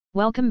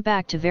Welcome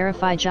back to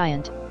Verify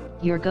Giant,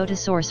 your go-to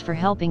source for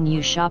helping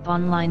you shop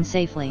online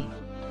safely.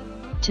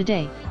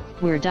 Today,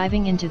 we're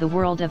diving into the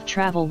world of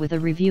travel with a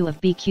review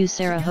of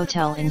Picafort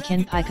Hotel in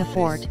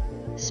Picafort,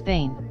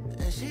 Spain.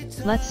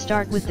 Let's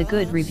start with the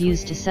good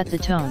reviews to set the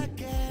tone.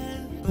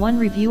 One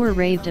reviewer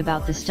raved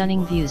about the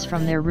stunning views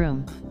from their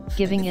room,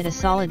 giving it a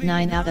solid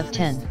 9 out of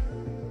 10.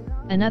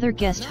 Another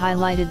guest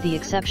highlighted the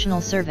exceptional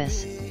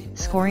service,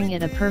 scoring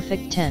it a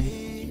perfect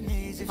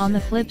 10. On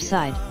the flip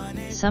side,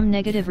 some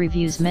negative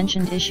reviews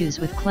mentioned issues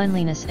with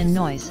cleanliness and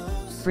noise,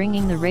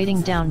 bringing the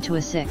rating down to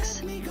a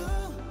 6.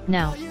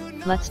 Now,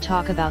 let's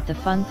talk about the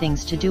fun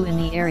things to do in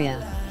the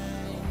area.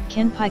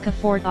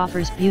 Picafort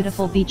offers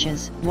beautiful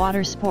beaches,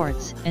 water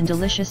sports, and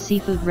delicious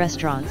seafood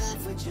restaurants.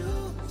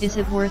 Is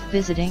it worth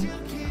visiting?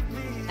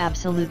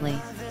 Absolutely.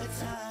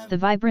 The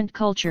vibrant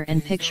culture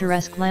and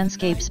picturesque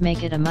landscapes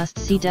make it a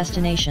must-see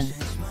destination.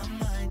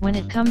 When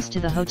it comes to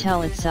the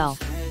hotel itself,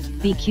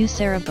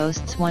 Picafort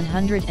boasts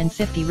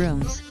 150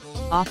 rooms,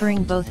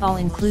 offering both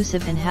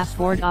all-inclusive and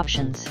half-board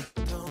options.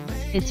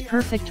 It's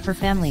perfect for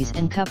families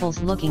and couples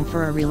looking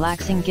for a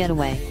relaxing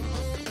getaway.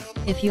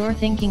 If you're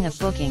thinking of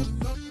booking,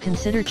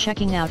 consider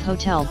checking out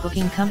hotel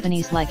booking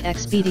companies like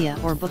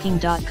Expedia or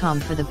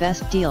Booking.com for the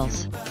best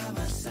deals.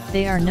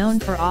 They are known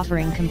for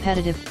offering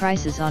competitive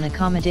prices on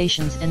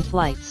accommodations and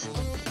flights.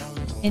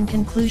 In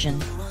conclusion,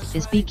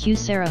 is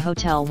Picafort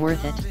Hotel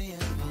worth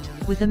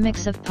it? With a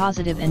mix of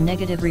positive and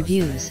negative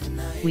reviews,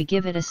 we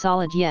give it a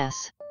solid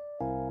yes.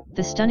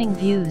 The stunning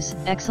views,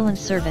 excellent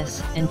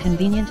service, and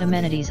convenient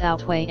amenities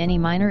outweigh any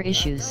minor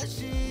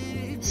issues.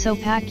 So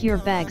pack your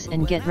bags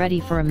and get ready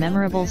for a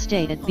memorable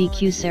stay at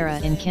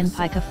Picafort in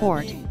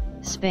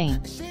Picafort,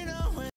 Spain.